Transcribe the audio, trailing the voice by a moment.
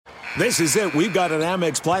This is it. We've got an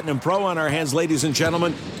Amex Platinum Pro on our hands, ladies and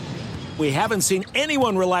gentlemen. We haven't seen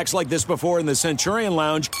anyone relax like this before in the Centurion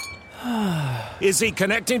Lounge. Is he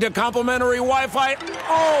connecting to complimentary Wi-Fi?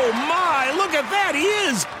 Oh, my. Look at that. He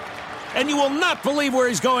is. And you will not believe where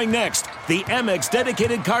he's going next. The Amex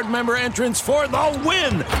dedicated card member entrance for the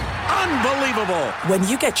win. Unbelievable. When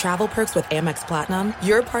you get travel perks with Amex Platinum,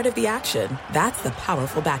 you're part of the action. That's the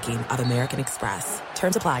powerful backing of American Express.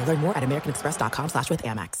 Terms apply. Learn more at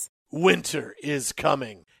americanexpress.com/withAmex. Winter is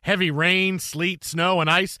coming. Heavy rain, sleet, snow, and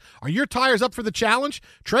ice. Are your tires up for the challenge?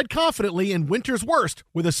 Tread confidently in winter's worst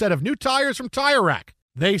with a set of new tires from Tire Rack.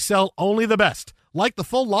 They sell only the best, like the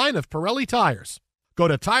full line of Pirelli tires. Go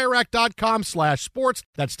to TireRack.com/sports.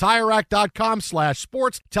 That's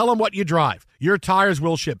TireRack.com/sports. Tell them what you drive. Your tires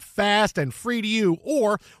will ship fast and free to you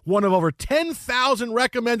or one of over 10,000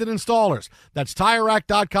 recommended installers. That's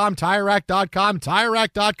TireRack.com, TireRack.com,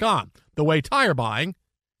 TireRack.com. The way tire buying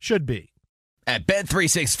should be. At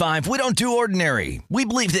Bet365, we don't do ordinary. We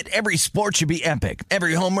believe that every sport should be epic.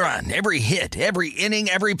 Every home run, every hit, every inning,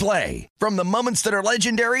 every play. From the moments that are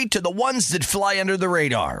legendary to the ones that fly under the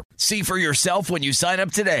radar. See for yourself when you sign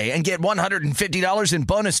up today and get $150 in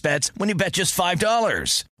bonus bets when you bet just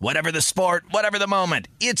 $5. Whatever the sport, whatever the moment,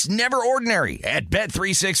 it's never ordinary at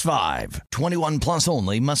Bet365. 21 plus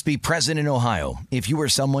only. Must be present in Ohio. If you or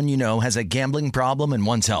someone you know has a gambling problem and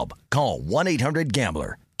wants help, call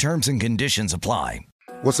 1-800-GAMBLER. Terms and conditions apply.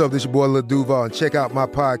 What's up? This your boy Lil Duval, and check out my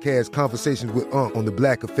podcast, Conversations with Unc, on the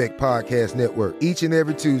Black Effect Podcast Network. Each and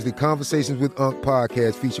every Tuesday, Conversations with Unc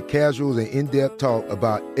podcast feature casual and in-depth talk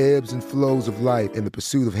about ebbs and flows of life and the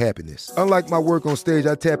pursuit of happiness. Unlike my work on stage,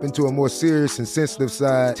 I tap into a more serious and sensitive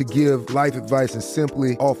side to give life advice and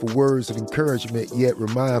simply offer words of encouragement, yet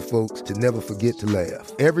remind folks to never forget to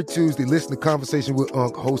laugh. Every Tuesday, listen to Conversation with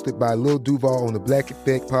Unc, hosted by Lil Duval on the Black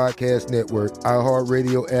Effect Podcast Network,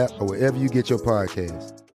 iHeartRadio app, or wherever you get your podcasts.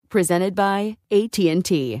 Presented by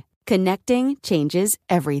AT&T. Connecting changes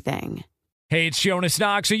everything. Hey, it's Jonas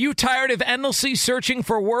Knox. Are you tired of endlessly searching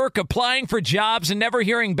for work, applying for jobs, and never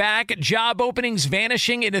hearing back? Job openings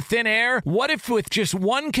vanishing into thin air? What if with just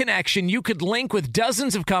one connection, you could link with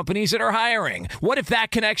dozens of companies that are hiring? What if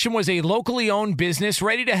that connection was a locally owned business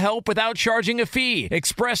ready to help without charging a fee?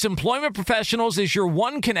 Express Employment Professionals is your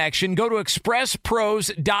one connection. Go to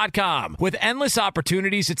expresspros.com. With endless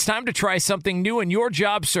opportunities, it's time to try something new in your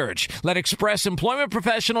job search. Let Express Employment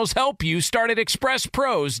Professionals help you. Start at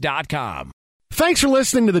expresspros.com. Thanks for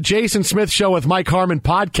listening to the Jason Smith Show with Mike Harmon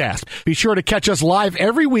podcast. Be sure to catch us live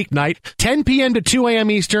every weeknight, 10 p.m. to 2 a.m.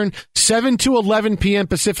 Eastern, 7 to 11 p.m.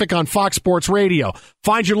 Pacific on Fox Sports Radio.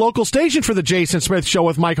 Find your local station for the Jason Smith Show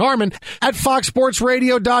with Mike Harmon at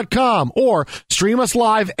foxsportsradio.com or stream us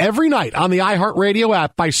live every night on the iHeartRadio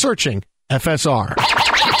app by searching FSR. Now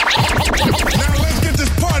let's get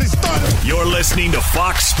this party started. You're listening to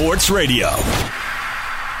Fox Sports Radio.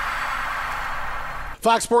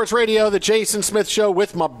 Fox Sports Radio, the Jason Smith Show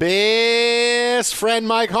with my best friend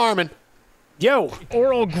Mike Harmon. Yo,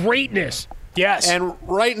 oral greatness. Yes. And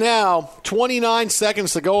right now, 29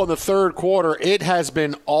 seconds to go in the third quarter. It has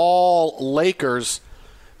been all Lakers.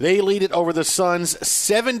 They lead it over the Suns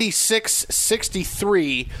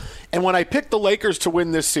 76-63. And when I picked the Lakers to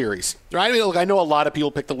win this series, right? I mean, look, I know a lot of people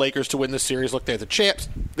pick the Lakers to win this series. Look, they're the champs.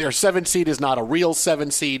 Their 7 seed is not a real 7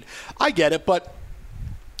 seed. I get it, but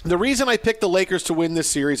the reason I picked the Lakers to win this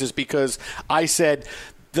series is because I said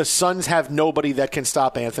the Suns have nobody that can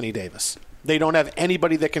stop Anthony Davis. They don't have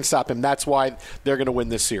anybody that can stop him. That's why they're going to win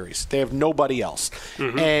this series. They have nobody else.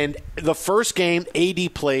 Mm-hmm. And the first game,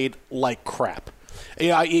 AD played like crap.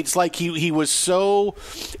 Yeah, it's like he was so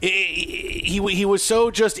he was so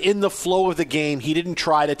just in the flow of the game. He didn't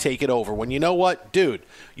try to take it over. When you know what, dude,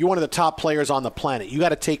 you're one of the top players on the planet. You got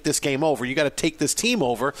to take this game over. You got to take this team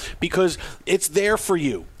over because it's there for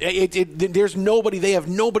you. There's nobody. They have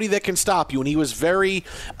nobody that can stop you. And he was very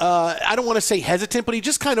I don't want to say hesitant, but he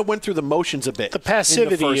just kind of went through the motions a bit. The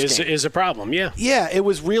passivity is a problem. Yeah. Yeah, it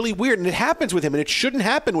was really weird, and it happens with him, and it shouldn't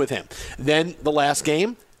happen with him. Then the last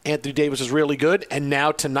game, Anthony Davis is really good, and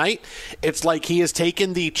now tonight, it's like he has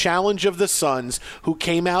taken the challenge of the Suns, who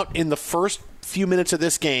came out in the first few minutes of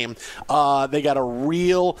this game. They got a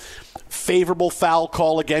real favorable foul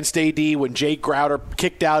call against AD when Jay Crowder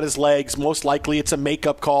kicked out his legs. Most likely it's a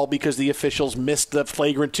makeup call because the officials missed the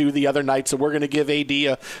flagrant 2 the other night, so we're going to give AD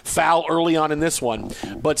a foul early on in this one.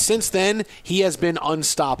 But since then, he has been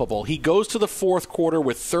unstoppable. He goes to the fourth quarter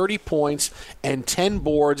with 30 points and 10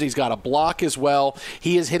 boards. He's got a block as well.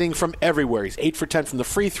 He is hitting from everywhere. He's 8 for 10 from the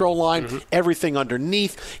free throw line, everything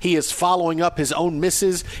underneath. He is following up his own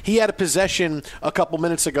misses. He had a possession game a couple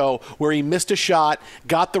minutes ago where he missed a shot,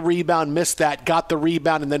 got the rebound, missed that, got the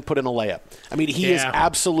rebound, and then put in a layup. I mean, he is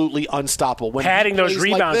absolutely unstoppable. When padding those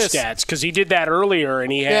rebound stats, because he did that earlier,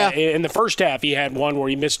 and he had in the first half he had one where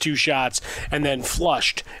he missed 2 shots and then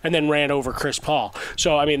flushed and then ran over Chris Paul.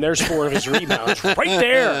 So, I mean, there's 4 of his rebounds right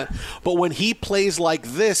there. But when he plays like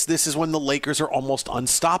this is when the Lakers are almost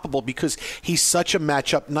unstoppable because he's such a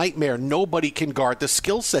matchup nightmare. Nobody can guard the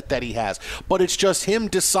skill set that he has. But it's just him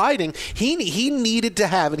deciding he needed to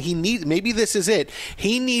have, and maybe this is it,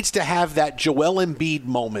 he needs to have that Joel Embiid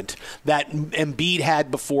moment that Embiid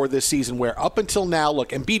had before this season where up until now, look,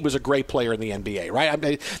 Embiid was a great player in the NBA, right? I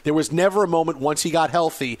mean, there was never a moment once he got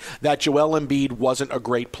healthy that Joel Embiid wasn't a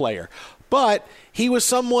great player. But he was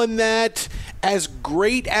someone that, as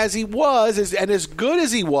great as he was and as good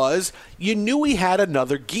as he was, you knew he had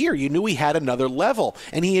another gear. You knew he had another level.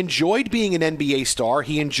 And he enjoyed being an NBA star.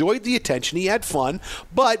 He enjoyed the attention. He had fun.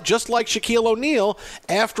 But just like Shaquille O'Neal,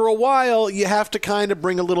 after a while, you have to kind of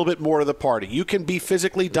bring a little bit more to the party. You can be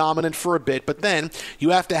physically dominant for a bit, but then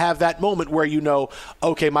you have to have that moment where you know,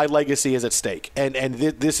 okay, my legacy is at stake. And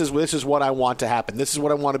this is what I want to happen. This is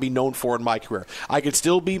what I want to be known for in my career. I could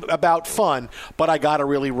still be about fun, but I got to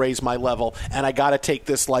really raise my level, and I got to take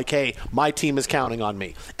this like, hey, my team is counting on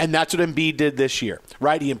me. And that's what Embiid did this year,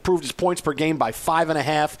 right? He improved his points per game by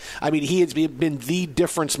 5.5. I mean, he has been the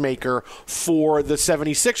difference maker for the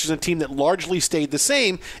 76ers, a team that largely stayed the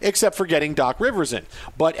same, except for getting Doc Rivers in.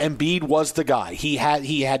 But Embiid was the guy. He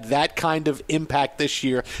had that kind of impact this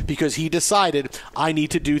year because he decided, I need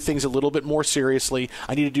to do things a little bit more seriously.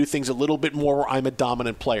 I need to do things a little bit more where I'm a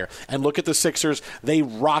dominant player. And look at the Sixers. They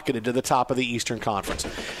rocketed to the top of the Eastern Conference.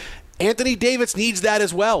 Anthony Davis needs that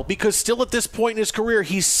as well because still at this point in his career,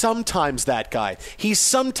 he's sometimes that guy. He's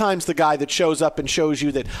sometimes the guy that shows up and shows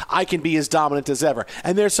you that I can be as dominant as ever.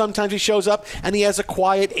 And there's sometimes he shows up and he has a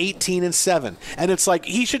quiet 18-7. And it's like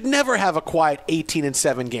he should never have a quiet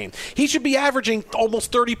 18-7 game. He should be averaging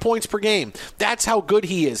almost 30 points per game. That's how good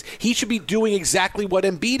he is. He should be doing exactly what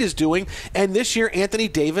Embiid is doing. And this year, Anthony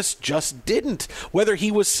Davis just didn't. Whether he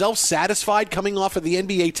was self-satisfied coming off of the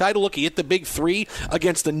NBA title, look, he hit the big 3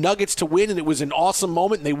 against the Nuggets to win, and it was an awesome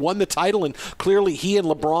moment, and they won the title, and clearly he and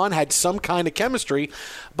LeBron had some kind of chemistry.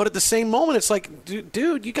 But at the same moment, it's like,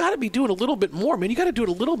 dude, you got to be doing a little bit more, man. You got to do it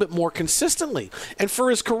a little bit more consistently. And for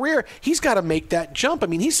his career, he's got to make that jump. I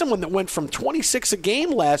mean, he's someone that went from 26 a game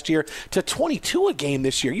last year to 22 a game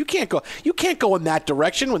this year. You can't go in that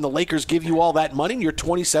direction when the Lakers give you all that money and you're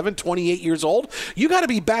 27, 28 years old. You got to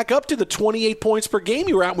be back up to the 28 points per game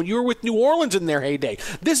you were at when you were with New Orleans in their heyday.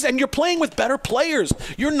 And you're playing with better players.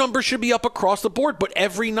 Your numbers should be up across the board, but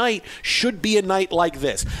every night should be a night like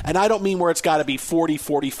this. And I don't mean where it's got to be 40,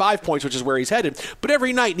 45 points, which is where he's headed, but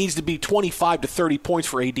every night needs to be 25 to 30 points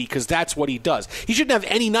for AD because that's what he does. He shouldn't have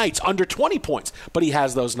any nights under 20 points, but he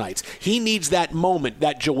has those nights. He needs that moment,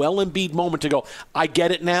 that Joel Embiid moment to go, I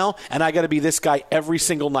get it now, and I got to be this guy every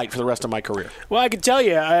single night for the rest of my career. Well, I can tell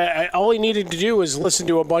you, all he needed to do was listen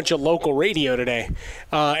to a bunch of local radio today,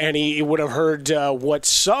 and he would have heard what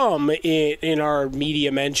some in our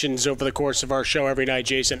media mentions over the course of our show every night,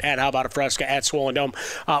 Jason, at How About a Fresca, at Swollen Dome,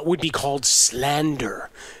 would be called slander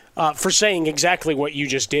for saying exactly what you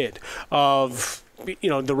just did. Of,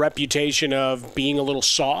 the reputation of being a little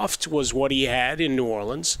soft was what he had in New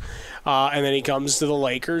Orleans. And then he comes to the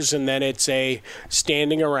Lakers, and then it's a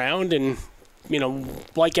standing around and,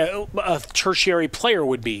 like a tertiary player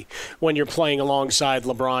would be when you're playing alongside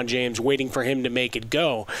LeBron James, waiting for him to make it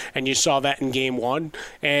go. And you saw that in Game 1,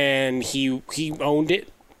 and he owned it,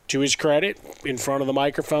 to his credit, in front of the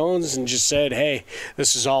microphones and just said, hey,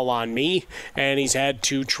 this is all on me. And he's had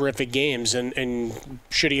 2 terrific games. And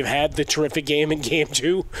should he have had the terrific game in Game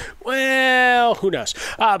 2? Well, who knows?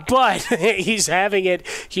 But he's having it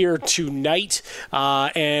here tonight.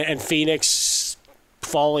 And Phoenix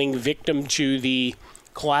falling victim to the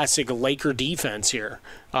classic Laker defense here.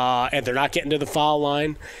 And they're not getting to the foul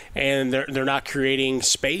line, and they're not creating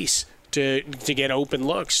space to get open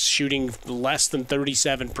looks, shooting less than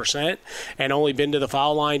 37% and only been to the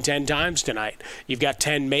foul line 10 times tonight. You've got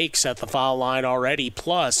 10 makes at the foul line already,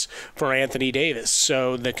 plus for Anthony Davis.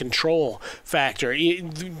 So the control factor.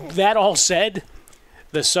 That all said,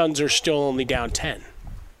 the Suns are still only down 10.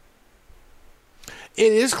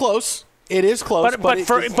 It is close. It is close. But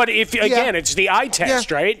it's the eye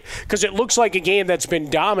test, right? Because it looks like a game that's been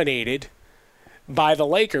dominated by the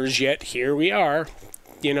Lakers, yet here we are,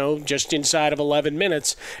 just inside of 11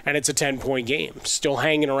 minutes, and it's a 10-point game. Still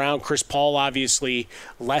hanging around. Chris Paul, obviously,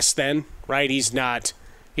 less than, right? He's not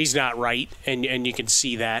right, and you can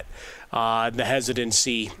see that. The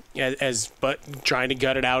hesitancy, but trying to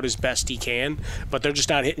gut it out as best he can. But they're just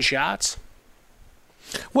not hitting shots.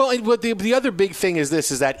 Well, the other big thing is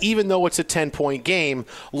this, is that even though it's a 10-point game,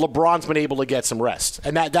 LeBron's been able to get some rest.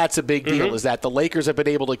 And that's a big deal, is that the Lakers have been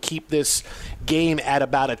able to keep this game at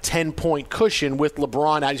about a 10-point cushion with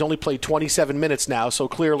LeBron. He's only played 27 minutes now, so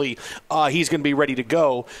clearly he's going to be ready to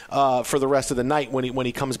go for the rest of the night when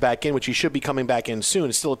he comes back in, which he should be coming back in soon.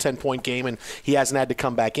 It's still a 10-point game, and he hasn't had to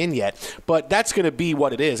come back in yet. But that's going to be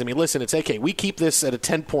what it is. I mean, listen, it's okay. We keep this at a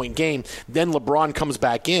 10-point game, then LeBron comes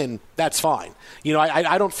back in. That's fine. You know,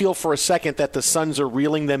 I don't feel for a second that the Suns are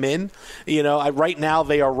reeling them in. You know, right now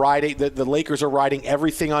they are riding. The Lakers are riding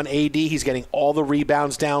everything on AD. He's getting all the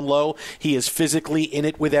rebounds down low. He is physically in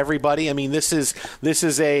it with everybody. I mean, this is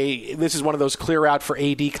one of those clear out for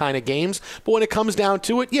AD kind of games. But when it comes down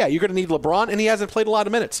to it, yeah, you're going to need LeBron, and he hasn't played a lot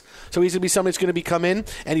of minutes. So he's going to be somebody that's going to be come in,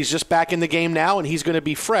 and he's just back in the game now, and he's going to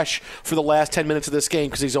be fresh for the last 10 minutes of this game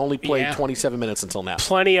because he's only played 27 minutes until now.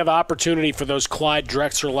 Plenty of opportunity for those Clyde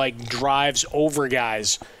Drexler-like drives over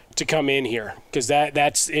guys to come in here because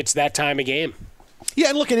it's that time of game. Yeah,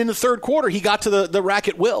 and looking in the third quarter, he got to the rack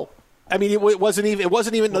at will. I mean, it wasn't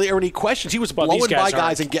even there were any questions. He was blowing by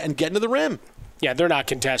guys and getting to the rim. Yeah, they're not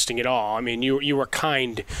contesting at all. I mean, you were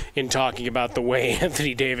kind in talking about the way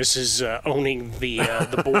Anthony Davis is owning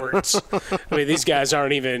the boards. I mean, these guys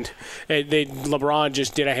aren't even. LeBron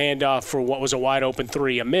just did a handoff for what was a wide open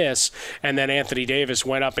three, a miss, and then Anthony Davis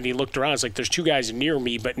went up and he looked around. It's like there's two guys near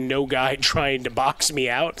me, but no guy trying to box me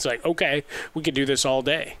out. It's like, okay, we could do this all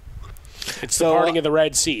day. It's the parting of the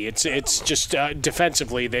Red Sea. It's just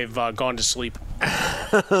defensively they've gone to sleep.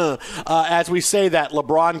 As we say that,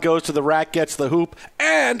 LeBron goes to the rack, gets the hoop,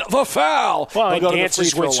 and the foul. Well, he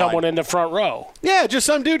dances with someone in the front row. Yeah, just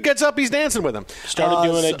some dude gets up, he's dancing with him. Started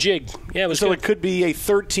doing a jig. Yeah, it was good. It could be a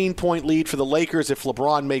 13-point lead for the Lakers if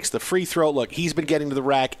LeBron makes the free throw. Look, he's been getting to the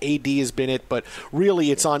rack. AD has been it, but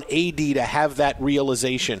really it's on AD to have that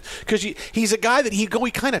realization. Because he's a guy that he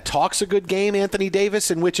kind of talks a good game, Anthony Davis,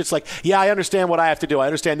 in which it's like, yeah, I understand what I have to do. I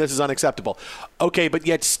understand this is unacceptable. Okay, but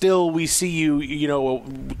yet still we see you know,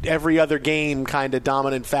 every other game kind of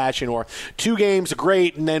dominant fashion, or two games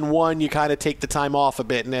great and then one you kind of take the time off a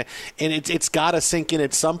bit, and it's got to sink in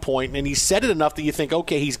at some point. And he said it enough that you think,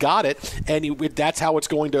 okay, he's got it, and that's how it's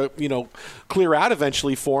going to, you know, clear out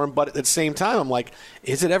eventually for him. But at the same time, I'm like,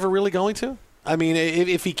 is it ever really going to? I mean,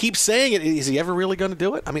 if he keeps saying it, is he ever really going to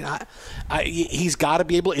do it? I mean, he's got to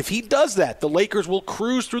be able. If he does that, the Lakers will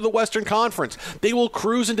cruise through the Western Conference. They will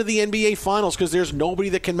cruise into the NBA Finals because there's nobody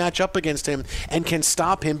that can match up against him and can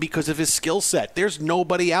stop him because of his skill set. There's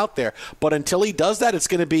nobody out there. But until he does that, it's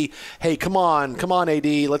going to be, hey, come on, AD,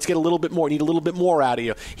 let's get a little bit more. Need a little bit more out of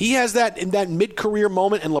you. He has that in that mid-career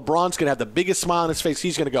moment, and LeBron's going to have the biggest smile on his face.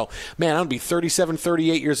 He's going to go, man, I'm going to be 37,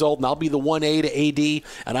 38 years old, and I'll be the 1A to AD,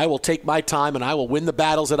 and I will take my time, and I will win the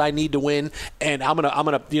battles that I need to win, and I'm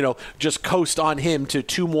gonna you know, just coast on him to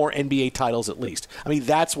 2 more NBA titles at least. I mean,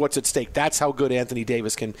 that's what's at stake. That's how good Anthony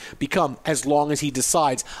Davis can become as long as he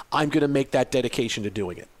decides I'm going to make that dedication to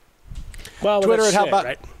doing it. Well, Twitter, how about?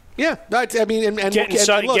 Right? Yeah, I mean, and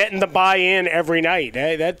getting the buy-in every night.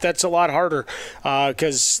 Hey, that's a lot harder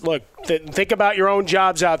because look, think about your own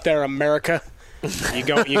jobs out there, America. You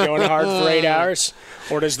going hard for 8 hours?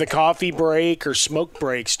 Or does the coffee break or smoke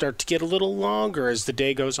break start to get a little longer as the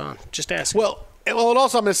day goes on? Just ask. Well, and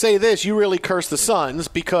also I'm going to say this. You really curse the Suns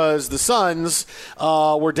because the Suns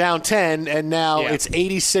were down 10, and now it's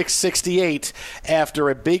 86-68 after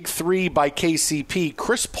a big three by KCP.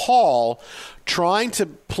 Chris Paul, trying to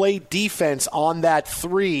play defense on that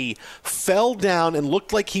three, fell down and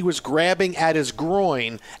looked like he was grabbing at his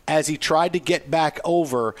groin as he tried to get back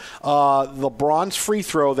over. LeBron's free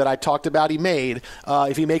throw that I talked about he made,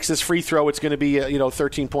 if he makes this free throw, it's going to be a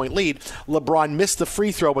 13-point lead. LeBron missed the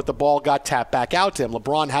free throw, but the ball got tapped back out to him.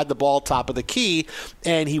 LeBron had the ball top of the key,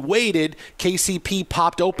 and he waited. KCP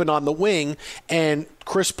popped open on the wing, and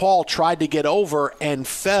Chris Paul tried to get over and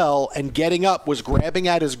fell, and getting up was grabbing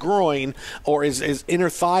at his groin or his inner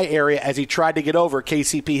thigh area as he tried to get over.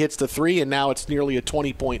 KCP hits the three, and now it's nearly a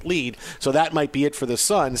 20-point lead. So that might be it for the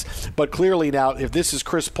Suns. But clearly now, if this is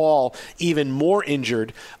Chris Paul even more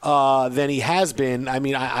injured than he has been, I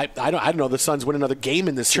mean, I don't know. The Suns win another game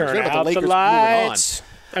in this series. Turn out the lights.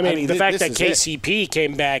 I mean, the fact that KCP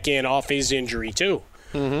came back in off his injury too,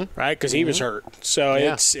 right? Because he was hurt. So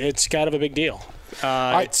it's kind of a big deal.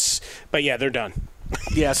 But yeah, they're done.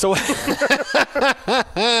 Yeah, so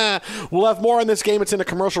we'll have more on this game. It's in a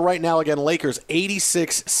commercial right now. Again, Lakers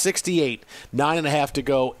 86-68, 9.5 to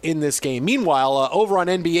go in this game. Meanwhile, over on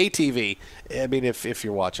NBA TV, I mean, if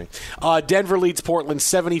you're watching, Denver leads Portland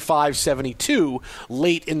 75-72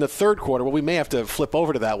 late in the third quarter. Well, we may have to flip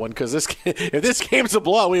over to that one because if this game's a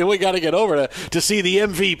blowout, we got to get over to see the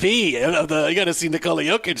MVP. You got to see Nikola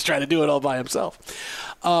Jokic try to do it all by himself.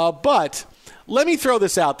 But let me throw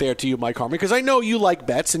this out there to you, Mike Harmon, because I know you like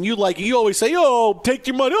bets, and you always say, "Oh, take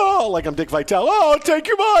your money." Oh, like I'm Dick Vitale. Oh, take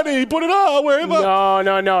your money, put it on. Where am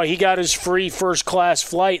I? No. He got his free first-class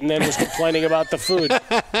flight and then was complaining about the food.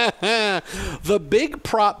 The big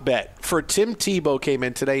prop bet for Tim Tebow came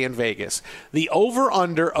in today in Vegas. The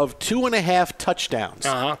over-under of 2.5 touchdowns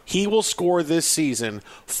he will score this season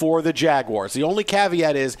for the Jaguars. The only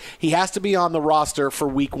caveat is he has to be on the roster for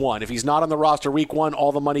week 1. If he's not on the roster week 1,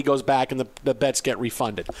 all the money goes back and the bets get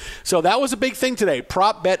refunded. So that was a big thing today.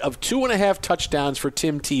 Prop bet of 2.5 touchdowns for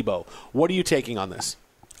Tim Tebow. What are you taking on this?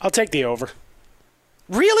 I'll take the over.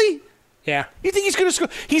 Really? Yeah. You think he's going to score?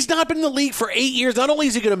 He's not been in the league for 8 years. Not only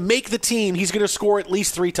is he going to make the team, he's going to score at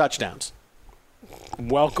least 3 touchdowns.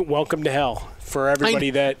 Welcome to hell for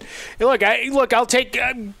everybody that look. I'll take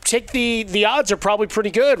the odds are probably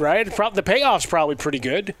pretty good, right? The payoff's probably pretty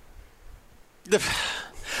good.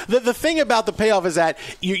 The thing about the payoff is that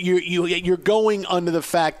you're going under the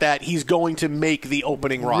fact that he's going to make the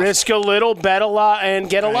opening roster. Risk a little, bet a lot, and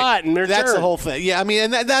get a lot in return. That's the whole thing. Yeah, I mean,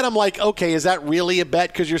 and that I'm like, okay, is that really a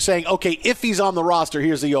bet? Because you're saying, okay, if he's on the roster,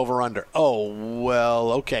 here's the over/under. Oh,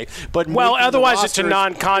 well, okay, but otherwise it's a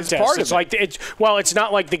non-contest. It's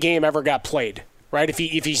not like the game ever got played, right? If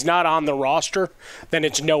he's not on the roster, then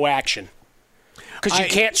it's no action because you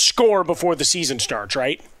can't score before the season starts,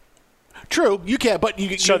 right? True, you can't, but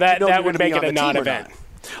that would make it a non-event.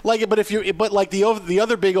 Like, but the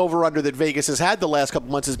other big over/under that Vegas has had the last couple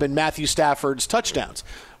months has been Matthew Stafford's touchdowns,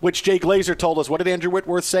 which Jay Glazer told us. What did Andrew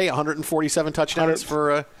Whitworth say? 1tapi touchdowns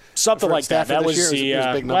for something for like that. That was the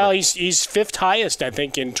big number. Well, he's fifth highest, I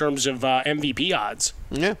think, in terms of MVP odds.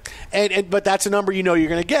 Yeah, but that's a number you're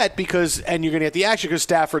going to get and you're going to get the action because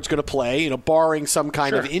Stafford's going to play. Barring some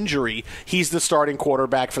kind of injury, he's the starting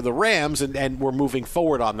quarterback for the Rams, and we're moving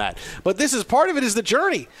forward on that. But this is part of it is the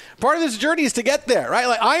journey. Part of this journey is to get there, right?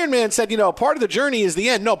 Like Iron Man said, part of the journey is the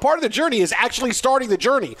end. No, part of the journey is actually starting the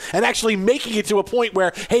journey and actually making it to a point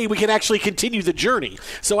where, hey, we can actually continue the journey.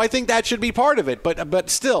 So I think that should be part of it. But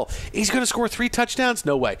still, he's going to score 3 touchdowns?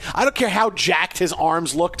 No way. I don't care how jacked his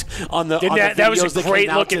arms looked on the videos that was a great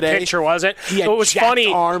looking today. Picture, wasn't it? It was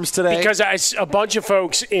funny arms today because a bunch of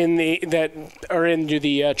folks that are into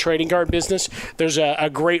the trading card business. There's a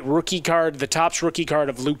great rookie card, the Topps rookie card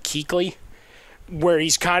of Luke Kuechly, where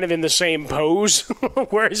he's kind of in the same pose,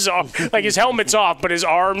 where his helmet's off, but his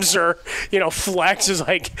arms are flex. Is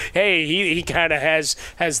like, hey, he kind of has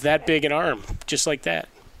that big an arm, just like that.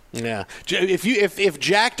 Yeah. If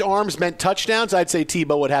jacked arms meant touchdowns, I'd say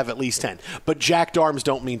Tebow would have at least 10. But jacked arms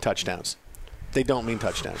don't mean touchdowns. They don't mean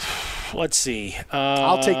touchdowns. Let's see.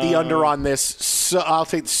 I'll take the under on this. I'll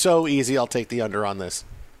take the under on this.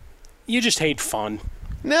 You just hate fun.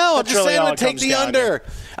 No, I'm just saying I'm going to take the under.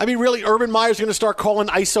 I mean, really, Urban Meyer's going to start calling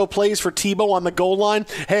ISO plays for Tebow on the goal line.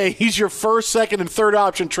 Hey, he's your first, second, and third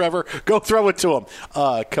option, Trevor. Go throw it to him.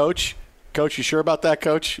 Coach, you sure about that,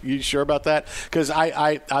 Coach? You sure about that? Because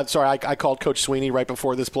I'm sorry, I called Coach Sweeney right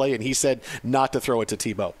before this play, and he said not to throw it to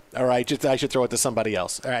Tebow. All right, I should throw it to somebody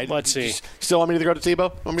else. All right, let's see. Still want me to go to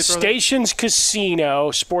Tebow? Stations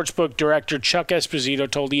Casino sportsbook director Chuck Esposito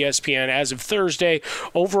told ESPN as of Thursday,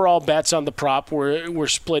 overall bets on the prop were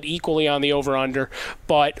split equally on the over/under,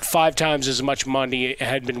 but 5 times as much money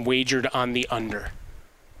had been wagered on the under.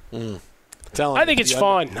 I think it's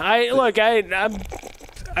fun.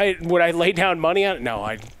 Would I lay down money on it? No,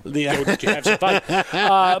 I'd have some fun.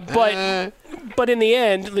 But in the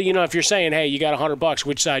end, if you're saying, hey, you got $100,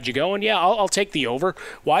 which side you going? Yeah, I'll take the over.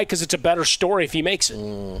 Why? Because it's a better story if he makes it.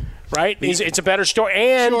 Right? It's a better story.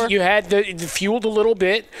 And you had the fueled a little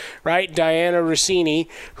bit, right? Diana Rossini,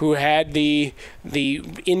 who had the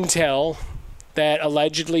intel that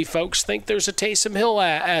allegedly folks think there's a Taysom Hill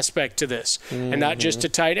aspect to this and not just a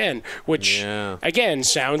tight end, which, again,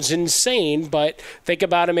 sounds insane, but think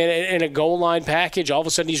about him in a goal line package. All of a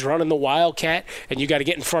sudden he's running the Wildcat, and you got to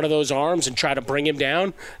get in front of those arms and try to bring him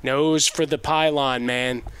down. Nose for the pylon,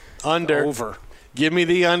 man. Under. Over. Give me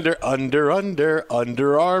the under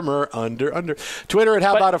Armour, under. Twitter at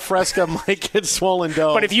How About a Fresca might get swollen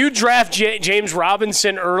dome. But if you draft James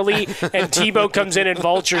Robinson early and Tebow comes in and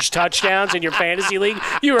vultures touchdowns in your fantasy league,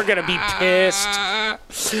 you are going to be pissed.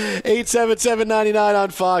 877-99 on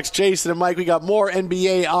Fox. Jason and Mike, we got more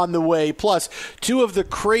NBA on the way. Plus, two of the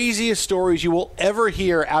craziest stories you will ever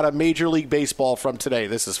hear out of Major League Baseball from today.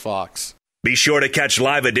 This is Fox. Be sure to catch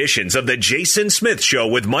live editions of The Jason Smith Show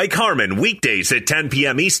with Mike Harmon weekdays at 10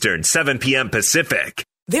 p.m. Eastern, 7 p.m. Pacific.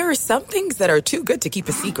 There are some things that are too good to keep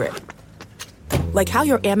a secret. Like how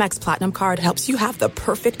your Amex Platinum card helps you have the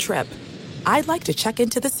perfect trip. I'd like to check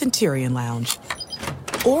into the Centurion Lounge.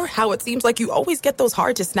 Or how it seems like you always get those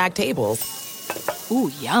hard-to-snag tables. Ooh,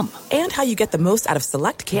 yum. And how you get the most out of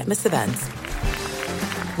select can't-miss events.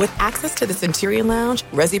 With access to the Centurion Lounge,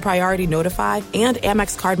 Resi Priority Notify, and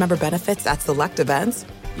Amex card member benefits at select events,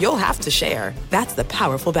 you'll have to share. That's the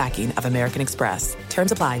powerful backing of American Express.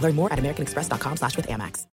 Terms apply. Learn more at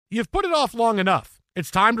americanexpress.com/withAmex. You've put it off long enough. It's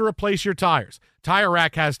time to replace your tires. Tire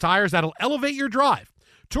Rack has tires that'll elevate your drive.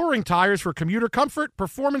 Touring tires for commuter comfort,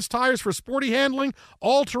 performance tires for sporty handling,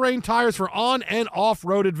 all-terrain tires for on- and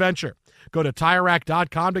off-road adventure. Go to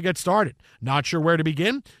TireRack.com to get started. Not sure where to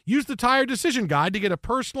begin? Use the Tire Decision Guide to get a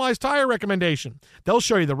personalized tire recommendation. They'll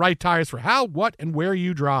show you the right tires for how, what, and where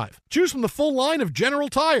you drive. Choose from the full line of General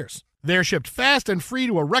Tires. They're shipped fast and free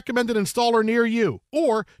to a recommended installer near you.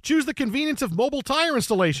 Or choose the convenience of mobile tire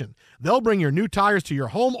installation. They'll bring your new tires to your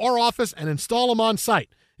home or office and install them on site.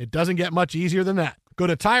 It doesn't get much easier than that. Go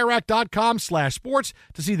to TireRack.com/sports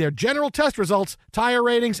to see their general test results, tire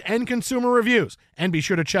ratings, and consumer reviews. And be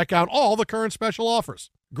sure to check out all the current special offers.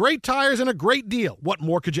 Great tires and a great deal. What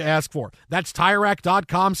more could you ask for? That's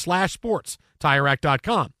TireRack.com/sports.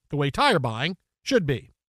 TireRack.com, the way tire buying should be.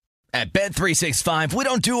 At Bet365, we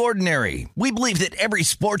don't do ordinary. We believe that every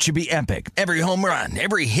sport should be epic. Every home run,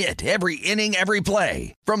 every hit, every inning, every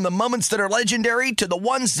play. From the moments that are legendary to the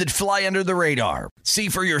ones that fly under the radar. See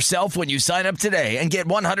for yourself when you sign up today and get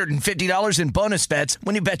 $150 in bonus bets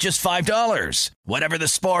when you bet just $5. Whatever the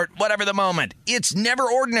sport, whatever the moment, it's never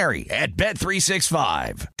ordinary at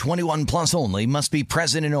Bet365. 21 plus only. Must be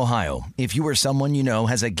present in Ohio. If you or someone you know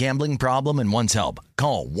has a gambling problem and wants help,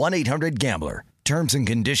 call 1-800-GAMBLER. Terms and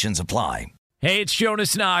conditions apply. Hey, it's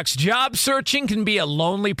Jonas Knox. Job searching can be a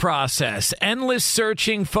lonely process. Endless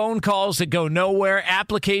searching, phone calls that go nowhere,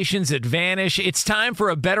 applications that vanish. It's time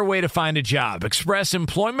for a better way to find a job. Express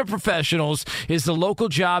Employment Professionals is the local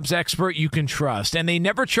jobs expert you can trust, and they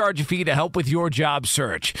never charge a fee to help with your job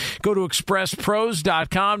search. Go to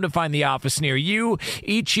expresspros.com to find the office near you.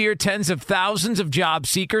 Each year, tens of thousands of job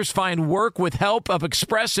seekers find work with help of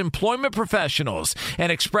Express Employment Professionals,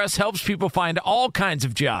 and Express helps people find all kinds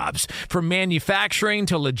of jobs, from manufacturing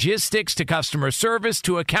to logistics to customer service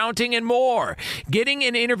to accounting and more. Getting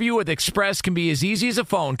an interview with Express can be as easy as a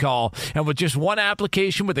phone call, and with just one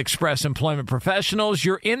application with Express Employment Professionals,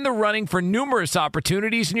 you're in the running for numerous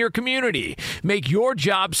opportunities in your community. Make your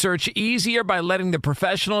job search easier by letting the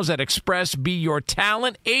professionals at Express be your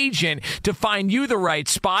talent agent to find you the right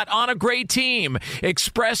spot on a great team.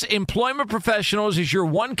 Express Employment Professionals is your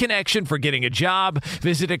one connection for getting a job.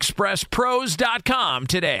 Visit expresspros.com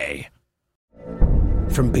today.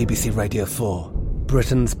 From BBC Radio 4,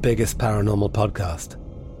 Britain's biggest paranormal podcast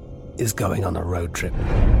is going on a road trip.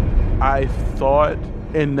 I thought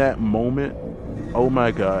in that moment, oh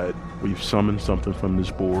my God, we've summoned something from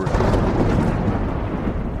this board.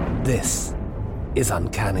 This is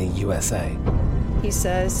Uncanny USA. He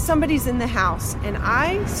says, somebody's in the house, and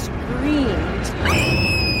I screamed.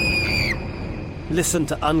 Listen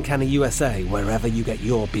to Uncanny USA wherever you get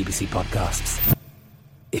your BBC podcasts,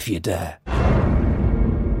 if you dare.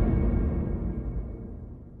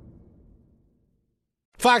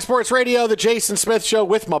 Fox Sports Radio, the Jason Smith Show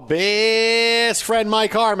with my best friend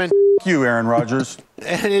Mike Harmon. You, Aaron Rodgers.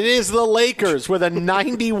 And it is the Lakers with a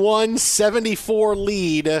 91-74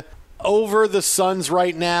 lead over the Suns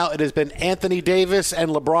right now. It has been Anthony Davis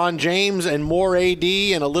and LeBron James and more AD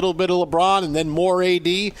and a little bit of LeBron and then more AD.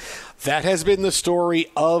 That has been the story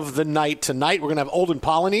of the night tonight. We're going to have Olden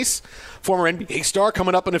Polynice, former NBA star,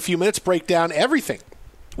 coming up in a few minutes, break down everything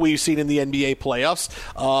we've seen in the NBA playoffs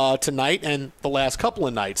tonight and the last couple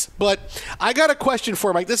of nights. But I got a question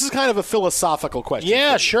for Mike. This is kind of a philosophical question.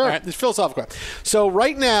 Yeah, sure. Right? It's philosophical. So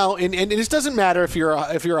right now, and this doesn't matter if you're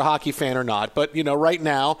a hockey fan or not, but you know, right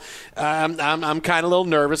now, I'm kind of a little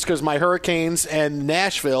nervous because my Hurricanes and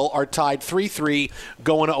Nashville are tied 3-3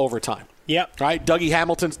 going to overtime. Yep. All right, Dougie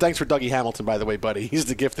Hamilton. Thanks for Dougie Hamilton, by the way, buddy. He's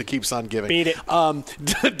the gift that keeps on giving. Beat it.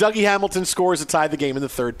 Dougie Hamilton scores to tie the game in the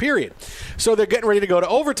third period. So they're getting ready to go to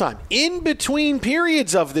overtime. In between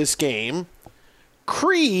periods of this game,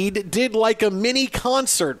 Creed did like a mini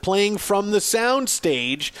concert playing from the sound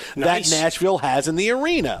stage that Nashville has in the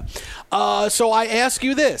arena. So I ask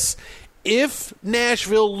you this. If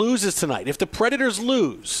Nashville loses tonight, if the Predators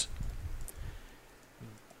lose,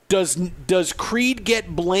 does Creed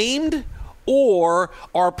get blamed? Or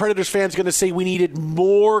are Predators fans going to say we needed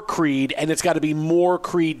more Creed and it's got to be more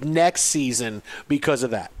Creed next season because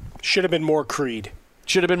of that? Should have been more Creed.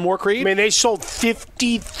 Should have been more Creed? I mean, they sold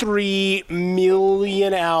 53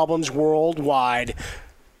 million albums worldwide.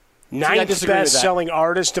 Ninth best-selling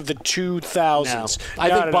artist of the 2000s. I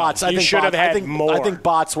think bots. You should have had more. I think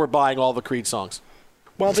bots were buying all the Creed songs.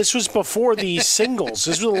 Well, this was before these singles.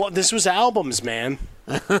 This was albums, man.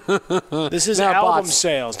 This is album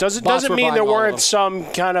sales. Doesn't mean there weren't some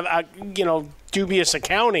kind of dubious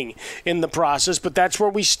accounting in the process, but that's where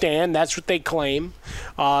we stand. That's what they claim.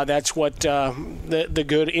 That's what the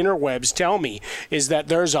good interwebs tell me, is that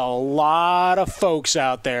there's a lot of folks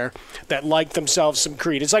out there that like themselves some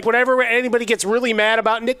Creed. It's like whenever anybody gets really mad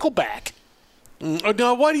about Nickelback.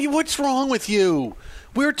 No, what's wrong with you?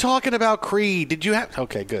 We're talking about Creed. Did you have...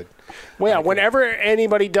 Okay, good. Well, yeah, whenever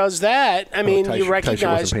anybody does that, I mean, you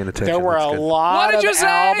recognize there were a lot of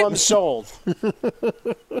albums sold.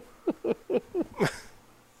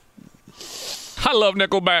 I love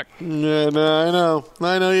Nickelback. Yeah, no,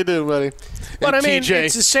 I know you do, buddy. But and I mean, TJ,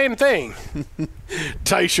 it's the same thing.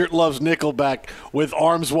 T-shirt loves Nickelback with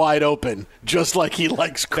arms wide open, just like he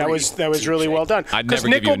likes Creed. That was really well done. I'd never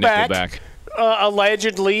give you a Nickelback.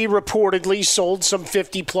 Allegedly, reportedly sold some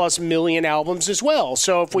 50-plus million albums as well.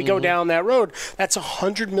 So if we go down that road, that's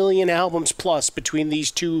 100 million albums plus between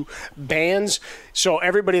these two bands. So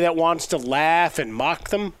everybody that wants to laugh and mock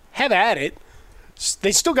them, have at it.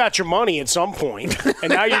 They still got your money at some point,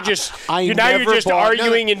 and now you're just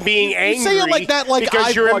arguing and being angry. You say it like that, like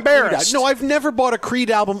because you're embarrassed. No, I've never bought a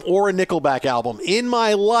Creed album or a Nickelback album in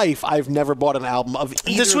my life. I've never bought an album of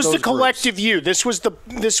either. This was of those the collective groups. you. This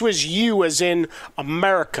was you, as in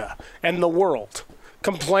America and the world,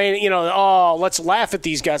 complaining. Let's laugh at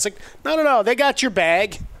these guys. Like, no, they got your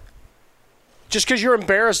bag. Just because you're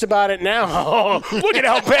embarrassed about it now, look at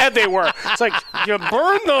how bad they were. It's like, you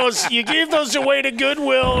burned those, you gave those away to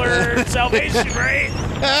Goodwill or Salvation, right?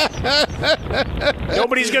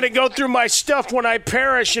 Nobody's going to go through my stuff when I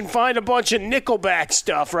perish and find a bunch of Nickelback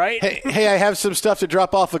stuff, right? Hey, I have some stuff to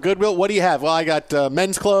drop off of Goodwill. What do you have? Well, I got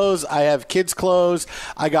men's clothes. I have kids' clothes.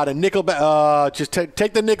 I got a Nickelback. Just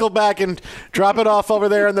take the Nickelback and drop it off over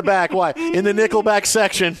there in the back. Why? In the Nickelback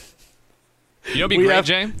section. You know what'd be great,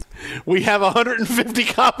 Jay? We have 150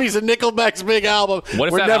 copies of Nickelback's big album. What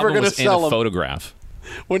if We're that never album was in a sell them. photograph?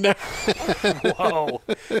 We're never. Whoa!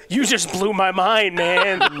 You just blew my mind,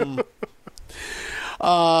 man.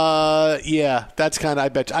 Yeah, that's kind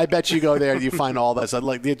of. I bet you go there and you find all that.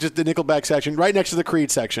 Like just the Nickelback section, right next to the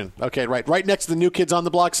Creed section. Okay, right next to the New Kids on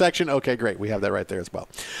the Block section. Okay, great. We have that right there as well.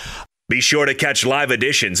 Be sure to catch live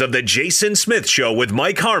editions of The Jason Smith Show with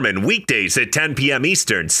Mike Harmon weekdays at 10 p.m.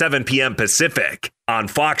 Eastern, 7 p.m. Pacific on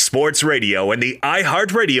Fox Sports Radio and the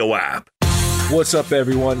iHeartRadio app. What's up,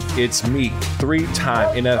 everyone? It's me,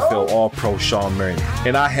 three-time NFL All-Pro Sean Merriman,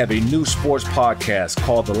 and I have a new sports podcast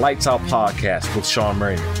called the Lights Out Podcast with Sean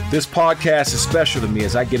Merriman. This podcast is special to me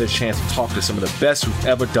as I get a chance to talk to some of the best who've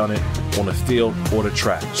ever done it on the field or the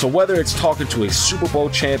track. So whether it's talking to a Super Bowl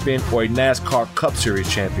champion or a NASCAR Cup Series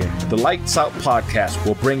champion, the Lights Out Podcast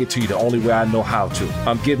will bring it to you the only way I know how to.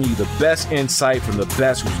 I'm giving you the best insight from the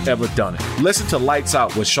best who've ever done it. Listen to Lights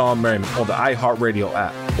Out with Sean Merriman on the iHeartRadio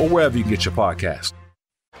app or wherever you get your podcast.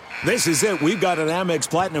 This is it. We've got an Amex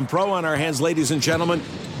Platinum Pro on our hands, ladies and gentlemen.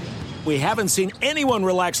 We haven't seen anyone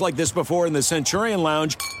relax like this before in the Centurion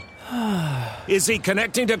Lounge. Is he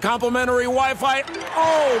connecting to complimentary Wi-Fi?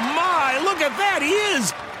 Oh, my! Look at that! He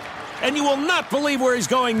is! And you will not believe where he's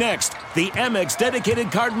going next. The Amex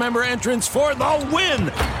dedicated card member entrance for the win!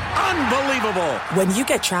 Unbelievable! When you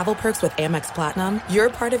get travel perks with Amex Platinum,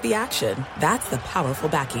 you're part of the action. That's the powerful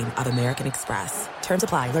backing of American Express. Terms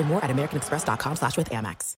apply. Learn more at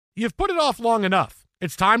americanexpress.com/withAmex. You've put it off long enough.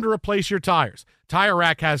 It's time to replace your tires. Tire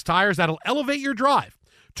Rack has tires that'll elevate your drive.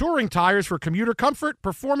 Touring tires for commuter comfort,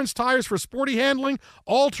 performance tires for sporty handling,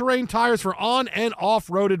 all-terrain tires for on- and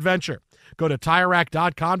off-road adventure. Go to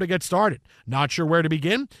TireRack.com to get started. Not sure where to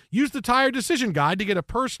begin? Use the Tire Decision Guide to get a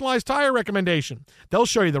personalized tire recommendation. They'll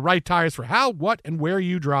show you the right tires for how, what, and where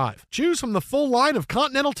you drive. Choose from the full line of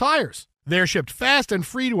Continental tires. They're shipped fast and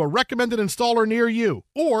free to a recommended installer near you.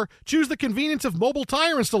 Or choose the convenience of mobile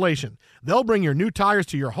tire installation. They'll bring your new tires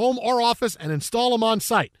to your home or office and install them on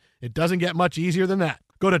site. It doesn't get much easier than that.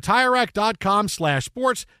 Go to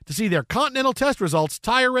TireRack.com/sports to see their Continental test results,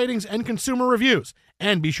 tire ratings, and consumer reviews.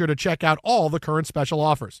 And be sure to check out all the current special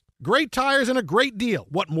offers. Great tires and a great deal.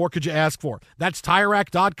 What more could you ask for? That's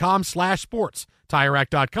TireRack.com/sports.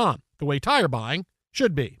 TireRack.com, the way tire buying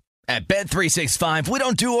should be. At Bet365, we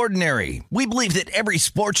don't do ordinary. We believe that every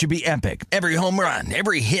sport should be epic. Every home run,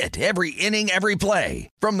 every hit, every inning, every play.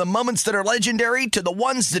 From the moments that are legendary to the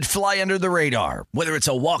ones that fly under the radar. Whether it's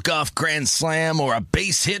a walk-off grand slam or a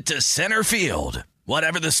base hit to center field.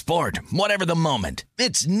 Whatever the sport, whatever the moment.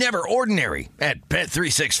 It's never ordinary at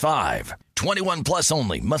Bet365. 21 plus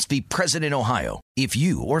only. Must be present in Ohio. If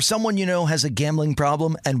you or someone you know has a gambling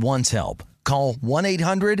problem and wants help, call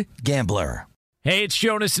 1-800-GAMBLER. Hey, it's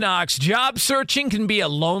Jonas Knox. Job searching can be a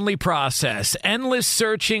lonely process. Endless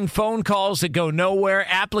searching, phone calls that go nowhere,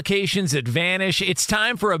 applications that vanish. It's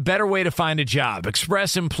time for a better way to find a job.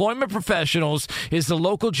 Express Employment Professionals is the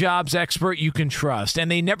local jobs expert you can trust, and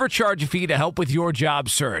they never charge a fee to help with your job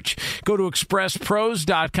search. Go to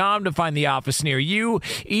expresspros.com to find the office near you.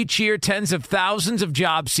 Each year, tens of thousands of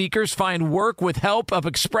job seekers find work with help of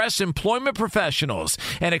Express Employment Professionals,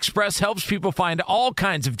 and Express helps people find all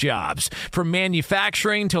kinds of jobs, from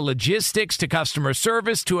manufacturing to logistics to customer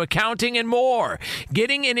service to accounting and more.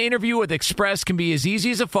 Getting an interview with Express can be as easy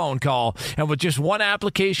as a phone call, and with just one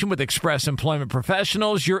application with Express Employment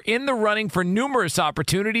Professionals, you're in the running for numerous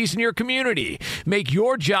opportunities in your community. Make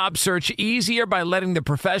your job search easier by letting the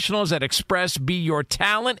professionals at Express be your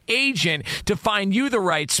talent agent to find you the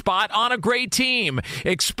right spot on a great team.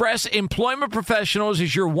 Express Employment Professionals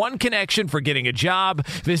is your one connection for getting a job.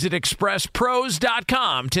 Visit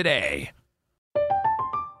expresspros.com today.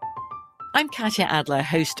 I'm Katya Adler,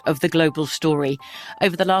 host of The Global Story.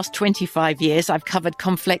 Over the last 25 years, I've covered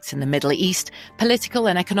conflicts in the Middle East, political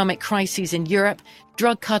and economic crises in Europe,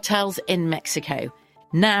 drug cartels in Mexico.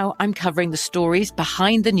 Now I'm covering the stories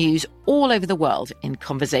behind the news all over the world in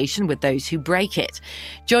conversation with those who break it.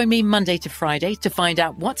 Join me Monday to Friday to find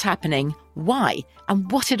out what's happening, why, and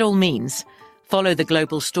what it all means. Follow The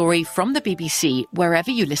Global Story from the BBC wherever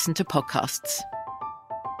you listen to podcasts.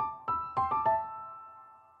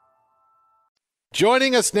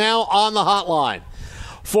 Joining us now on the hotline,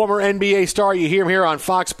 former NBA star. You hear him here on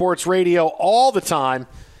Fox Sports Radio all the time.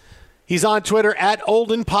 He's on Twitter at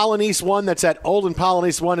Olden Polynice 1. That's at Olden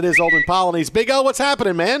Polynice 1. It is Olden Polynice. Big O, what's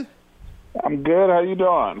happening, man? I'm good. How you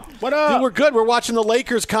doing? What up? Dude, we're good. We're watching the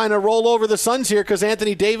Lakers kind of roll over the Suns here because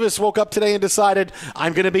Anthony Davis woke up today and decided,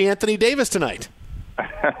 I'm going to be Anthony Davis tonight.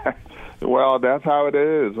 Well, that's how it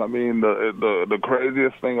is. I mean, the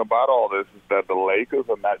craziest thing about all this is that the Lakers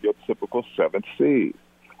are not your typical 7th seed.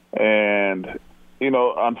 And, you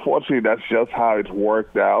know, unfortunately, that's just how it's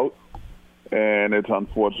worked out. And it's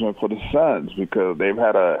unfortunate for the Suns because they've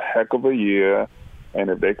had a heck of a year.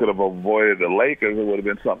 And if they could have avoided the Lakers, it would have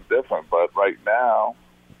been something different. But right now,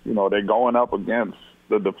 you know, they're going up against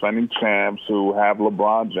the defending champs who have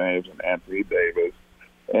LeBron James and Anthony Davis.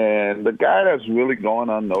 And the guy that's really going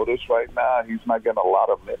unnoticed right now, he's not getting a lot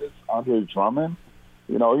of minutes, Andre Drummond.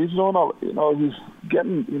 You know, he's doing he's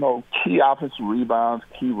getting, key offensive rebounds,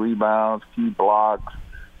 key blocks,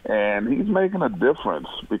 and he's making a difference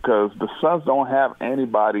because the Suns don't have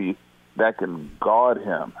anybody that can guard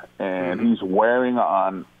him, and he's wearing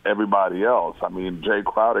on everybody else. I mean, Jay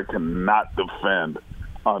Crowder cannot defend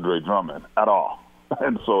Andre Drummond at all,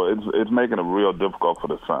 and so it's making it real difficult for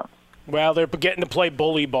the Suns. Well, they're getting to play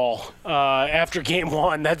bully ball after Game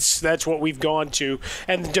 1. That's what we've gone to,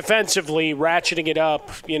 and defensively ratcheting it up,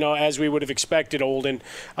 as we would have expected. Olden,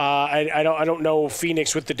 I don't know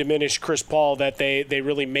Phoenix with the diminished Chris Paul that they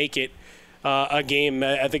really make it a game.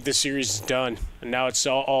 I think the series is done, and now it's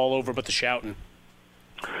all over but the shouting.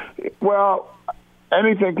 Well,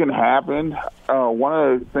 anything can happen. One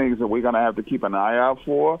of the things that we're going to have to keep an eye out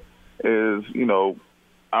for is,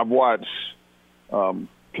 I've watched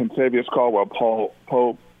Kentavious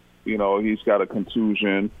Caldwell-Pope, he's got a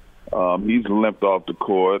contusion. He's limped off the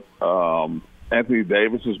court. Anthony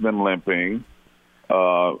Davis has been limping.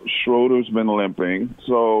 Schroeder's been limping.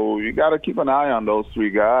 So you got to keep an eye on those three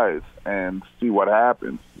guys and see what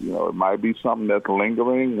happens. It might be something that's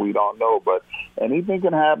lingering. We don't know. But anything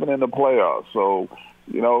can happen in the playoffs. So,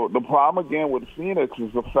 the problem again with Phoenix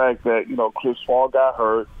is the fact that, Chris Paul got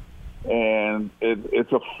hurt, and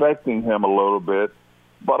it's affecting him a little bit.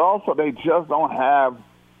 But also, they just don't have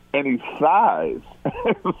any size.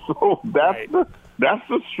 So that's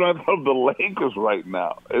the strength of the Lakers right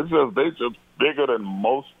now. They're just bigger than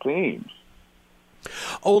most teams.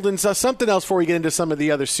 Olden, something else before we get into some of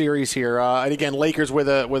the other series here. And again, Lakers with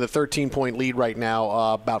a 13-point lead right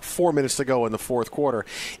now, about 4 minutes to go in the fourth quarter.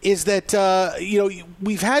 Is that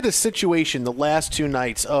we've had a situation the last two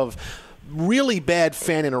nights of really bad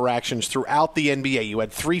fan interactions throughout the NBA. You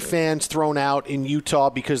had 3 fans thrown out in Utah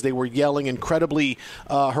because they were yelling incredibly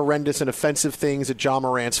horrendous and offensive things at Ja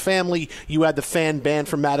Morant's family. You had the fan banned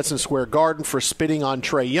from Madison Square Garden for spitting on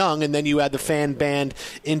Trae Young, and then you had the fan banned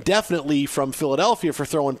indefinitely from Philadelphia for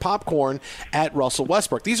throwing popcorn at Russell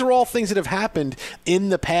Westbrook. These are all things that have happened in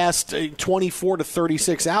the past 24 to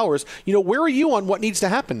 36 hours. Where are you on what needs to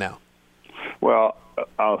happen now? Well,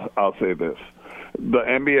 I'll say this. The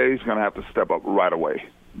NBA is going to have to step up right away.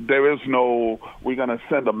 There is no, we're going to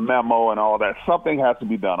send a memo and all that. Something has to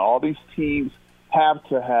be done. All these teams have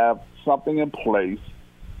to have something in place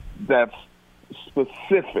that's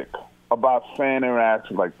specific about fan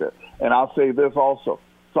interaction like that. And I'll say this also.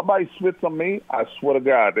 Somebody spits on me, I swear to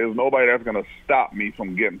God, there's nobody that's going to stop me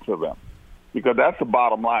from getting to them. Because that's the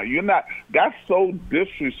bottom line. That's so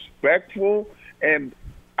disrespectful. And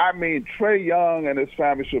I mean, Trae Young and his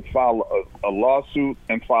family should file a lawsuit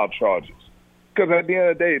and file charges. Because at the end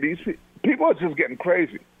of the day, these people are just getting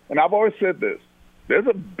crazy. And I've always said this. There's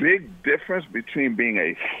a big difference between being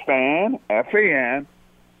a fan, F-A-N,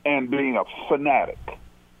 and being a fanatic.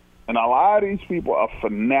 And a lot of these people are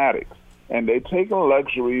fanatics. And they're taking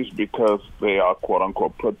luxuries because they are,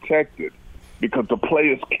 quote-unquote, protected. Because the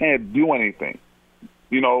players can't do anything.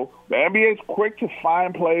 The NBA is quick to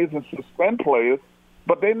fine players and suspend players,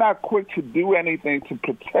 but they're not quick to do anything to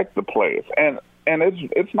protect the players. And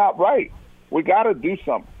it's not right. We got to do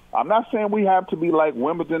something. I'm not saying we have to be like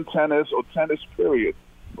Wimbledon tennis or tennis period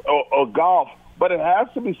or golf, but it has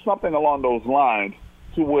to be something along those lines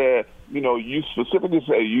to where, you specifically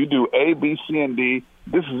say you do A, B, C, and D.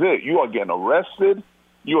 This is it. You are getting arrested.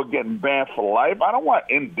 You are getting banned for life. I don't want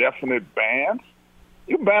indefinite bans.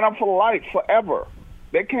 You ban them for life, forever.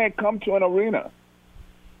 They can't come to an arena.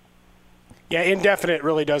 Yeah, indefinite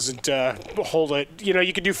really doesn't hold it.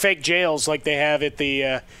 You could do fake jails like they have at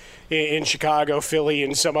the in Chicago, Philly,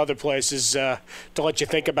 and some other places to let you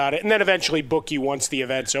think about it, and then eventually book you once the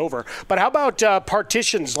event's over. But how about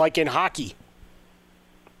partitions like in hockey?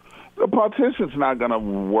 The partition's not going to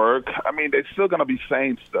work. I mean, they're still going to be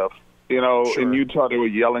saying stuff. Sure. In Utah, they were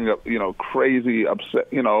yelling up, crazy,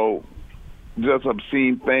 upset, just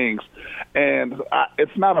obscene things. And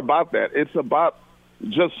it's not about that. It's about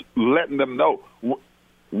just letting them know.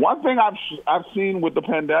 One thing I've seen with the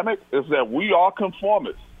pandemic is that we are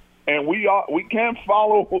conformists, and we can't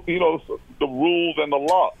follow the rules and the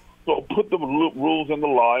law. So put the rules and the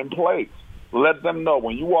law in place. Let them know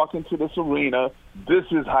when you walk into this arena, this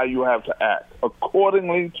is how you have to act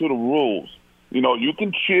accordingly to the rules. You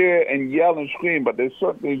can cheer and yell and scream, but there's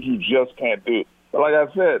certain things you just can't do. But like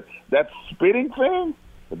I said, that spitting thing,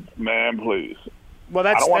 man, please. Well,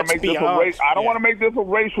 I don't want to make this a race. I don't want to make this a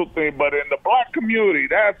racial thing, but in the black community,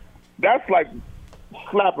 that's like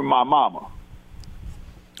slapping my mama.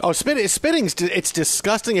 Oh, spitting's it's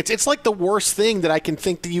disgusting. It's like the worst thing that I can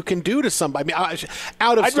think that you can do to somebody. I mean,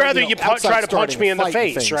 I'd rather you try to punch me in the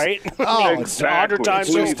face, right? Oh, exactly. 100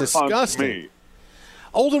 times it's disgusting.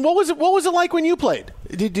 Olden, what was it like when you played?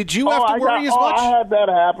 Did you have to worry as much? I had that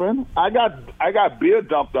happen. I got beer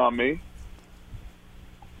dumped on me.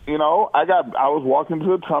 I was walking to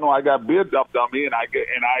the tunnel. I got beer dumped on me, and I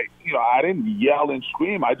didn't yell and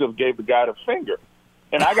scream. I just gave the guy the finger,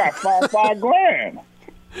 and I got $5,000.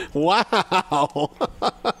 Wow.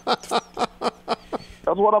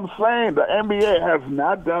 That's what I'm saying. The NBA has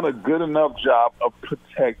not done a good enough job of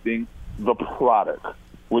protecting the product,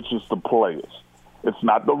 which is the players. It's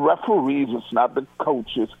not the referees. It's not the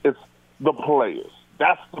coaches. It's the players.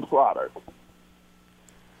 That's the product.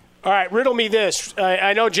 All right, riddle me this.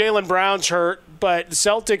 I know Jaylen Brown's hurt, but the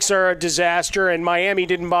Celtics are a disaster, and Miami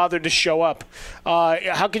didn't bother to show up.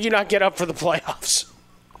 How could you not get up for the playoffs?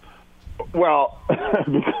 Well,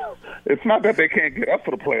 it's not that they can't get up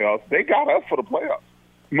for the playoffs. They got up for the playoffs.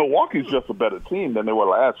 Milwaukee's just a better team than they were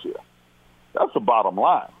last year. That's the bottom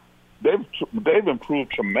line. They've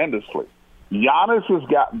improved tremendously. Giannis has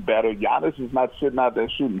gotten better. Giannis is not sitting out there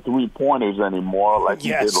shooting three-pointers anymore like he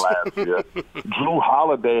did last year. Drew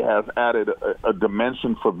Holiday has added a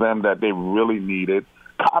dimension for them that they really needed.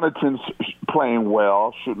 Connaughton's playing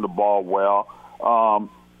well, shooting the ball well.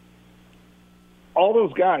 All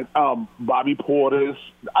those guys, Bobby Portis,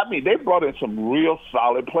 they brought in some real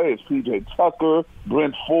solid players. P.J. Tucker,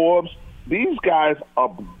 Brent Forbes. These guys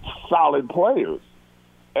are solid players.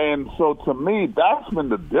 And so, to me, that's been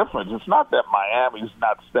the difference. It's not that Miami's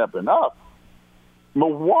not stepping up.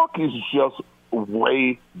 Milwaukee's just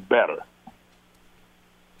way better.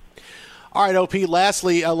 All right, OP,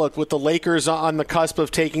 lastly, look, with the Lakers on the cusp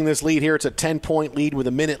of taking this lead here, it's a 10-point lead with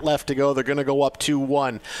a minute left to go. They're going to go up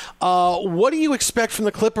 2-1. What do you expect from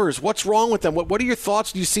the Clippers? What's wrong with them? What are your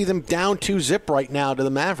thoughts? Do you see them down 2-0 right now to the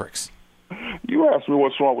Mavericks? You asked me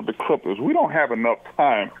what's wrong with the Clippers. We don't have enough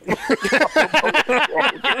time.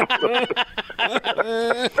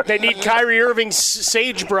 They need Kyrie Irving's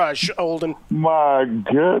sagebrush, Olden. My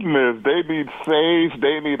goodness. They need sage.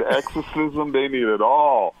 They need exorcism. They need it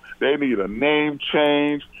all. They need a name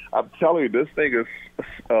change. I'm telling you, this thing is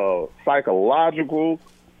psychological.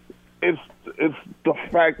 It's the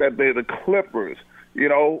fact that they're the Clippers. You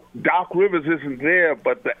know, Doc Rivers isn't there,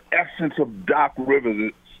 but the essence of Doc Rivers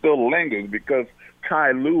is still lingers because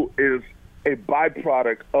Ty Lue is a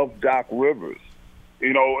byproduct of Doc Rivers.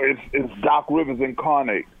 You know, it's Doc Rivers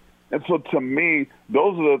incarnate. And so to me,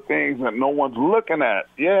 those are the things that no one's looking at.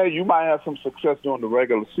 Yeah, you might have some success during the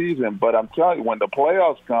regular season, but I'm telling you, when the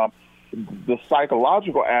playoffs come, the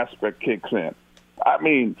psychological aspect kicks in. I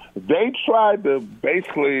mean, they tried to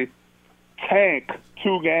basically tank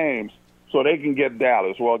 2 games so they can get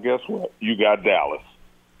Dallas. Well, guess what? You got Dallas.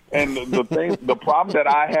 And the problem that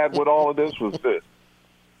I had with all of this was this.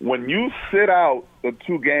 When you sit out the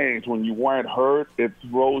 2 games when you weren't hurt, it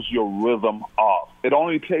throws your rhythm off. It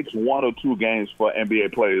only takes 1 or 2 games for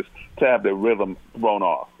NBA players to have their rhythm thrown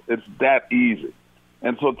off. It's that easy.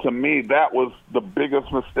 And so to me, that was the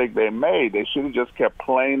biggest mistake they made. They should have just kept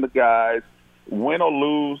playing the guys, win or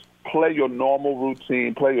lose, play your normal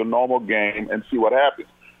routine, play your normal game, and see what happens.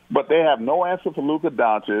 But they have no answer for Luka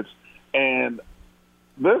Doncic, and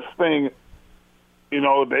this thing, you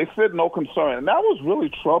know, they said no concern. And that was really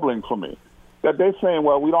troubling for me, that they're saying,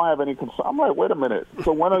 well, we don't have any concern. I'm like, wait a minute.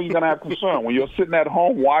 So when are you going to have concern? When you're sitting at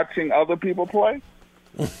home watching other people play?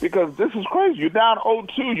 Because this is crazy. You're down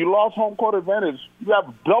 0-2. You lost home court advantage. You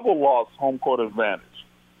have double lost home court advantage.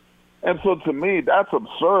 And so to me, that's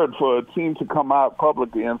absurd for a team to come out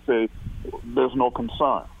publicly and say there's no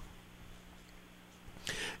concern.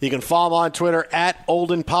 You can follow him on Twitter at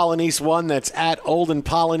Olden Polynice 1. That's at Olden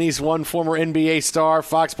Polynice 1, former NBA star,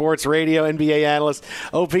 Fox Sports Radio, NBA analyst.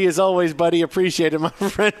 OP, as always, buddy, appreciate it, my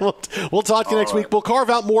friend. We'll talk to you next week. We'll carve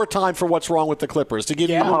out more time for what's wrong with the Clippers to give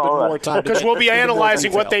you a little bit more time. Because we'll be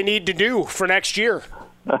analyzing what they need to do for next year.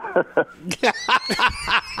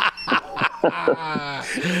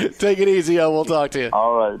 Take it easy, yo. We'll talk to you.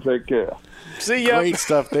 All right, take care. See ya. Great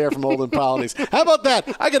stuff there from Olden Polynice. How about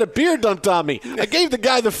that? I got a beer dumped on me. I gave the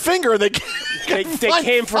guy the finger, and they came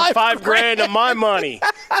for $5,000 of my money.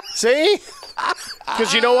 See?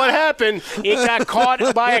 Because you know what happened? It got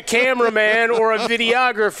caught by a cameraman or a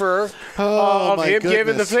videographer of him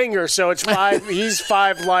giving the finger. So it's he's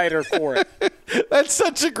 $5 lighter for it. That's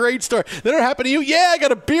such a great story. That ever happened to you? Yeah, I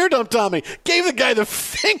got a beer dumped on me. Gave the guy the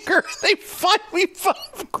finger. They fined me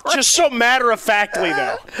 $5,000. Just so matter-of-factly,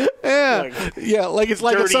 though. Yeah. Like it's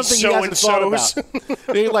like it's something he hasn't thought about.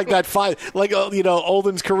 Like that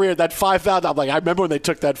Olden's career, that $5,000. I'm like, I remember when they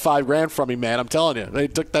took that $5,000 from me, man. I'm telling you, they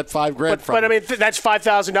took that $5,000 from me. But I mean, that's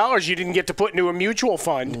 $5,000 you didn't get to put into a mutual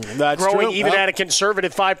fund. That's growing true. Even at a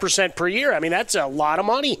conservative 5% per year. I mean, that's a lot of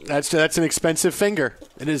money. That's an expensive finger.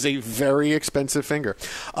 It is a very expensive finger.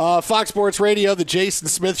 Fox Sports Radio, the Jason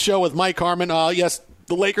Smith Show with Mike Harmon. Yes,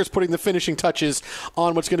 the Lakers putting the finishing touches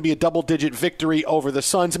on what's going to be a double-digit victory over the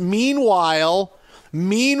Suns. Meanwhile,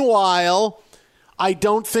 I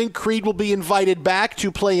don't think Creed will be invited back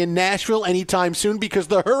to play in Nashville anytime soon because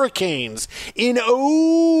the Hurricanes, in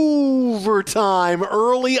overtime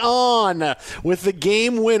early on with the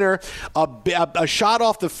game winner, a shot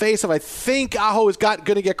off the face of, I think Aho is going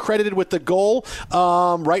to get credited with the goal.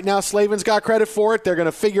 Right now, Slavin's got credit for it. They're going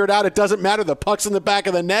to figure it out. It doesn't matter. The puck's in the back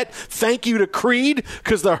of the net. Thank you to Creed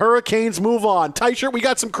because the Hurricanes move on. Tight shirt, we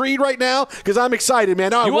got some Creed right now because I'm excited,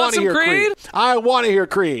 man. I want to hear Creed? I want to hear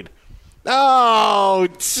Creed. Oh,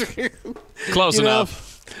 close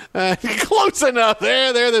enough. Close enough.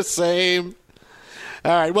 They're the same.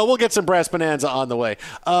 All right, well, we'll get some Brass Bonanza on the way.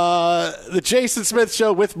 The Jason Smith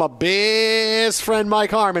Show with my best friend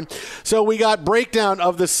Mike Harmon. So we got breakdown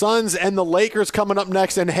of the Suns and the Lakers coming up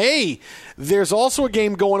next. And, hey, there's also a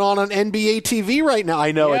game going on NBA TV right now.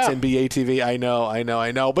 I know it's NBA TV. I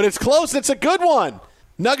know. But it's close. It's a good one.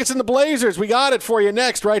 Nuggets and the Blazers. We got it for you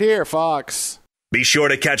next right here, Fox. Be sure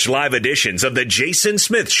to catch live editions of The Jason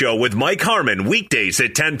Smith Show with Mike Harmon weekdays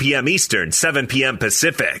at 10 p.m. Eastern, 7 p.m.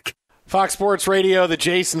 Pacific. Fox Sports Radio, The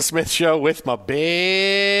Jason Smith Show with my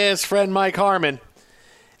best friend Mike Harmon.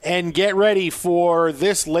 And get ready for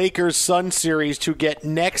this Lakers-Suns series to get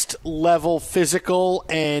next level physical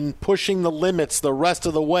and pushing the limits the rest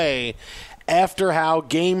of the way after how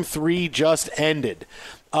Game 3 just ended.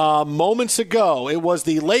 Moments ago, it was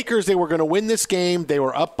the Lakers. They were going to win this game. They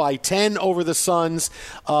were up by 10 over the Suns.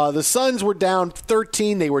 The Suns were down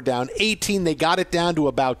 13. They were down 18. They got it down to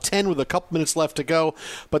about 10 with a couple minutes left to go,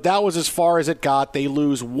 but that was as far as it got. They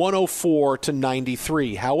lose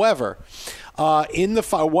 104-93. However, in the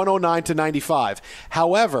 109-95.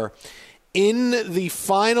 However, in the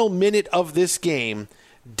final minute of this game,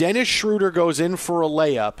 Dennis Schroeder goes in for a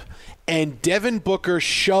layup, and Devin Booker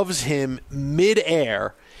shoves him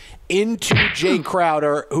midair into Jay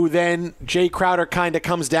Crowder, who then Jay Crowder kind of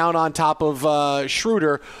comes down on top of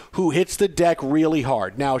Schroeder, who hits the deck really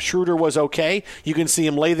hard. Now, Schroeder was okay. You can see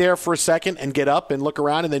him lay there for a second and get up and look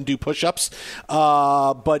around and then do push-ups.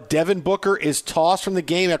 But Devin Booker is tossed from the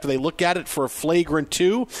game after they look at it for a flagrant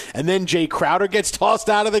 2, and then Jay Crowder gets tossed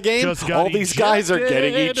out of the game. All these guys are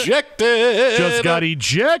getting ejected. Just got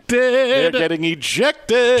ejected. They're getting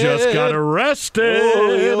ejected. Just got arrested.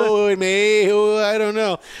 I don't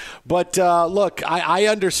know. But look, I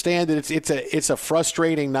understand that it's a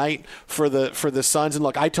frustrating night for the Suns. And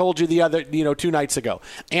look, I told you the other 2 nights ago,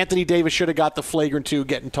 Anthony Davis should have got the flagrant 2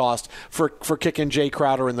 getting tossed for kicking Jay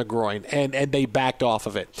Crowder in the groin, and they backed off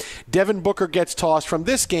of it. Devin Booker gets tossed from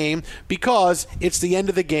this game because it's the end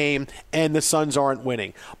of the game and the Suns aren't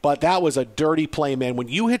winning. But that was a dirty play, man. When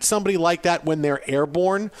you hit somebody like that when they're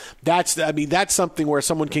airborne, that's something where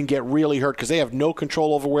someone can get really hurt because they have no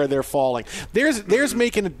control over where they're falling. There's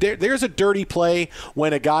a dirty play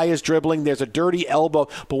when a guy is dribbling. There's a dirty elbow.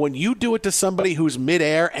 But when you do it to somebody who's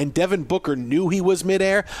midair, and Devin Booker knew he was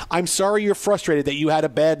midair, I'm sorry you're frustrated that you had a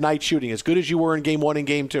bad night shooting, as good as you were in Game 1 and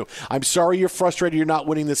Game 2. I'm sorry you're frustrated you're not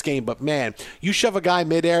winning this game. But, man, you shove a guy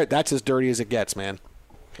midair, that's as dirty as it gets, man.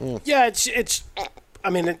 Yeah, it's. I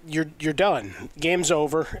mean, you're done. Game's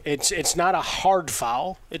over. It's not a hard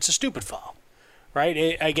foul. It's a stupid foul.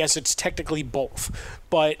 Right? I guess it's technically both.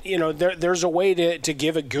 But, there's a way to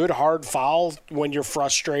give a good hard foul when you're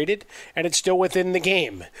frustrated, and it's still within the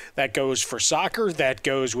game. That goes for soccer. That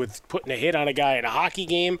goes with putting a hit on a guy in a hockey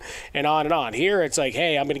game, and on and on. Here, it's like,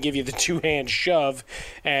 hey, I'm going to give you the 2-hand shove,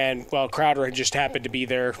 and, well, Crowder had just happened to be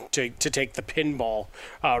there to take the pinball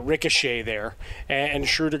ricochet there, and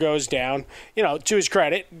Schroeder goes down. To his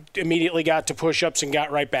credit, immediately got to push-ups and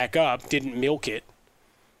got right back up, didn't milk it.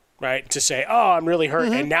 Right, to say, oh, I'm really hurt,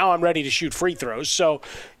 and now I'm ready to shoot free throws. So,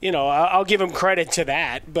 I'll give him credit to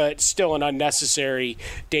that, but still an unnecessary,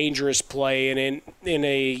 dangerous play. And in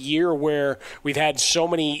a year where we've had so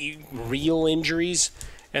many real injuries,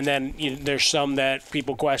 and then there's some that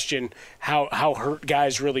people question how hurt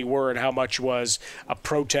guys really were and how much was a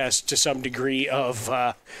protest to some degree of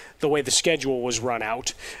the way the schedule was run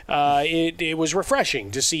out. It was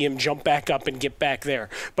refreshing to see him jump back up and get back there.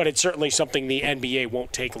 But it's certainly something the NBA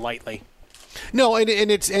won't take lightly. No, and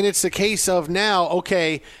it's the case of now,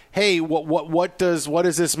 okay, hey, what does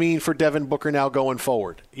this mean for Devin Booker now going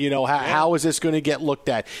forward? How is this going to get looked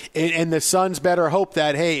at? And the Suns better hope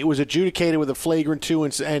that, hey, it was adjudicated with a flagrant 2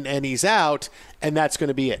 and he's out, and that's going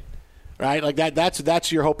to be it. Right, like that's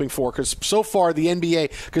what you're hoping for, because so far the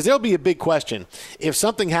NBA, because there'll be a big question if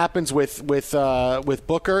something happens with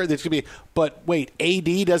Booker. There's gonna be, but wait,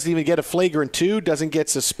 AD doesn't even get a flagrant 2, doesn't get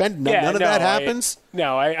suspended. None of that happens.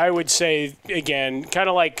 I would say again, kind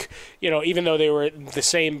of like even though they were the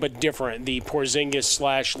same but different, the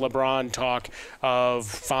Porzingis/LeBron talk of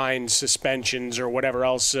fines, suspensions, or whatever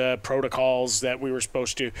else protocols that we were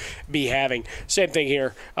supposed to be having. Same thing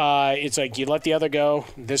here. It's like you let the other go.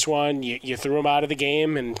 This one, you threw him out of the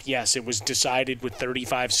game, and yes, it was decided with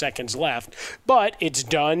 35 seconds left, but it's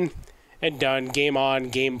done. And done. Game on,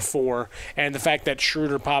 Game 4, and the fact that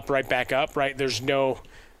Schroeder popped right back up. Right, there's no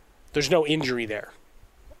injury there.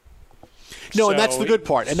 No, and that's the good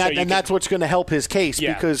part, and that's what's going to help his case,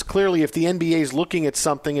 because clearly, if the NBA is looking at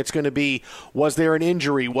something, it's going to be: was there an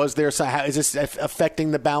injury? Is this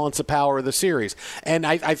affecting the balance of power of the series? And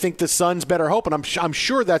I think the Suns better hope, and I'm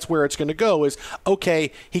sure that's where it's going to go. Is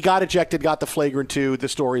okay, he got ejected, got the flagrant 2, the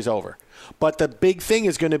story's over. But the big thing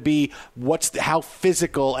is going to be how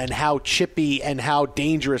physical and how chippy and how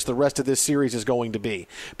dangerous the rest of this series is going to be.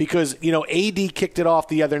 Because AD kicked it off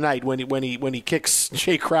the other night when he kicks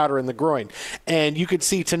Jay Crowder in the groin, and you could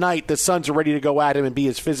see tonight the Suns are ready to go at him and be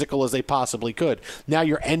as physical as they possibly could. Now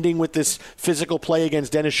you're ending with this physical play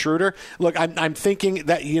against Dennis Schroeder. Look, I'm thinking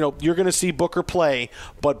that you're going to see Booker play,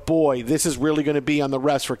 but boy, this is really going to be on the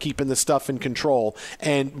refs for keeping the stuff in control,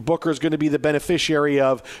 and Booker's going to be the beneficiary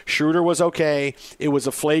of Schroeder was okay. It was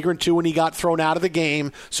a flagrant 2 when he got thrown out of the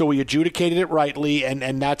game, so we adjudicated it rightly,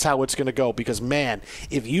 and that's how it's going to go. Because, man,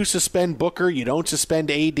 if you suspend Booker, you don't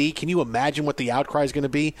suspend AD, can you imagine what the outcry is going to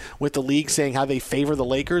be with the league saying how they favor the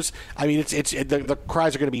Lakers? I mean, the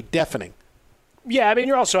cries are going to be deafening. Yeah, I mean,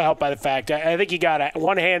 you're also helped by the fact I think he got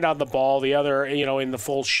one hand on the ball, the other, in the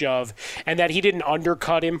full shove, and that he didn't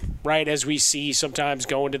undercut him, right, as we see sometimes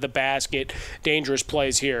going to the basket, dangerous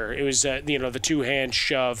plays here. It was, the two-hand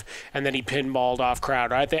shove, and then he pinballed off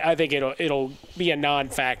Crowder. I think it'll be a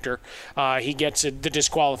non-factor. He gets the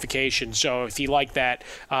disqualification, so if he liked that,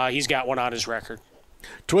 he's got one on his record.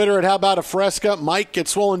 Twitter at How About a Fresca. Mike at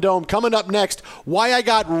Swollen Dome. Coming up next, why I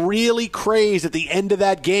got really crazed at the end of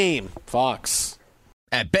that game. Fox.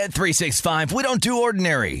 At Bet365, we don't do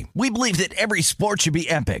ordinary. We believe that every sport should be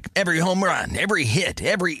epic. Every home run, every hit,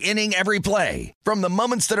 every inning, every play. From the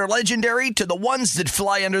moments that are legendary to the ones that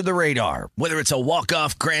fly under the radar. Whether it's a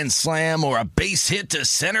walk-off grand slam or a base hit to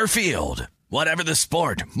center field. Whatever the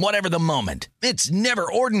sport, whatever the moment, it's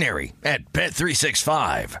never ordinary at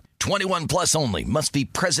Bet365. 21 plus only. Must be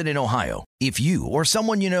present in Ohio. If you or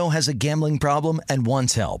someone you know has a gambling problem and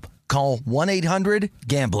wants help, call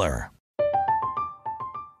 1-800-GAMBLER.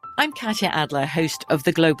 I'm Katya Adler, host of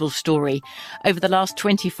The Global Story. Over the last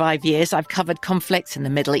 25 years, I've covered conflicts in the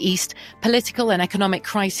Middle East, political and economic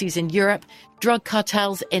crises in Europe, drug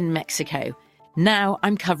cartels in Mexico. Now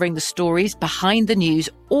I'm covering the stories behind the news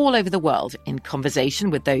all over the world in conversation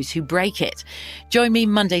with those who break it. Join me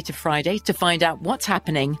Monday to Friday to find out what's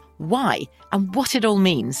happening, why, and what it all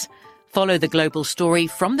means. Follow The Global Story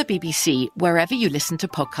from the BBC wherever you listen to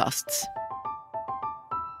podcasts.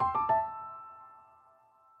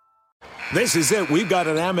 This is it. We've got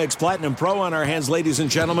an Amex Platinum Pro on our hands, ladies and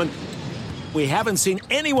gentlemen. We haven't seen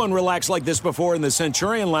anyone relax like this before in the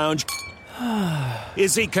Centurion Lounge.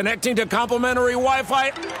 Is he connecting to complimentary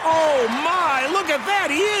Wi-Fi? Oh, my! Look at that!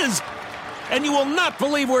 He is! And you will not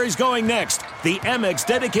believe where he's going next. The Amex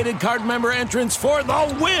dedicated card member entrance for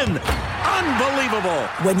the win! Unbelievable!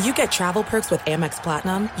 When you get travel perks with Amex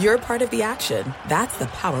Platinum, you're part of the action. That's the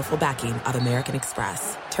powerful backing of American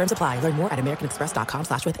Express. Terms apply. Learn more at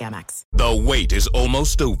americanexpress.com/withAmex. The wait is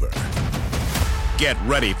almost over. Get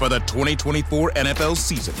ready for the 2024 NFL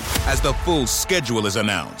season as the full schedule is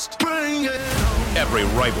announced. Bring it on. Every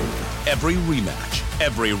rivalry, every rematch,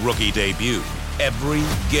 every rookie debut, every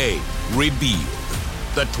game revealed.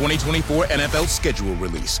 The 2024 NFL schedule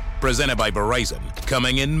release, presented by Verizon,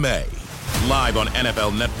 coming in May. Live on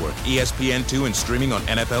NFL Network, ESPN2, and streaming on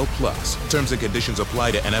NFL Plus. Terms and conditions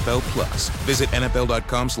apply to NFL Plus. Visit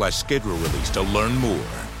NFL.com/schedule release to learn more.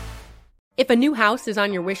 If a new house is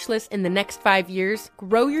on your wish list in the next 5 years,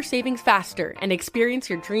 grow your savings faster and experience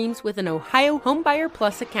your dreams with an Ohio Homebuyer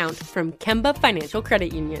Plus account from Kemba Financial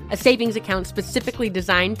Credit Union. A savings account specifically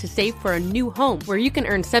designed to save for a new home, where you can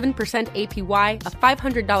earn 7% APY, a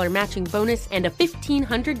 $500 matching bonus, and a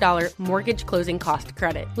 $1,500 mortgage closing cost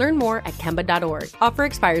credit. Learn more at Kemba.org. Offer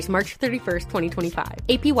expires March 31st, 2025.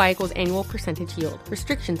 APY equals annual percentage yield.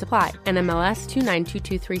 Restrictions apply. NMLS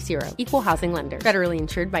 292230. Equal housing lender. Federally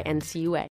insured by NCUA.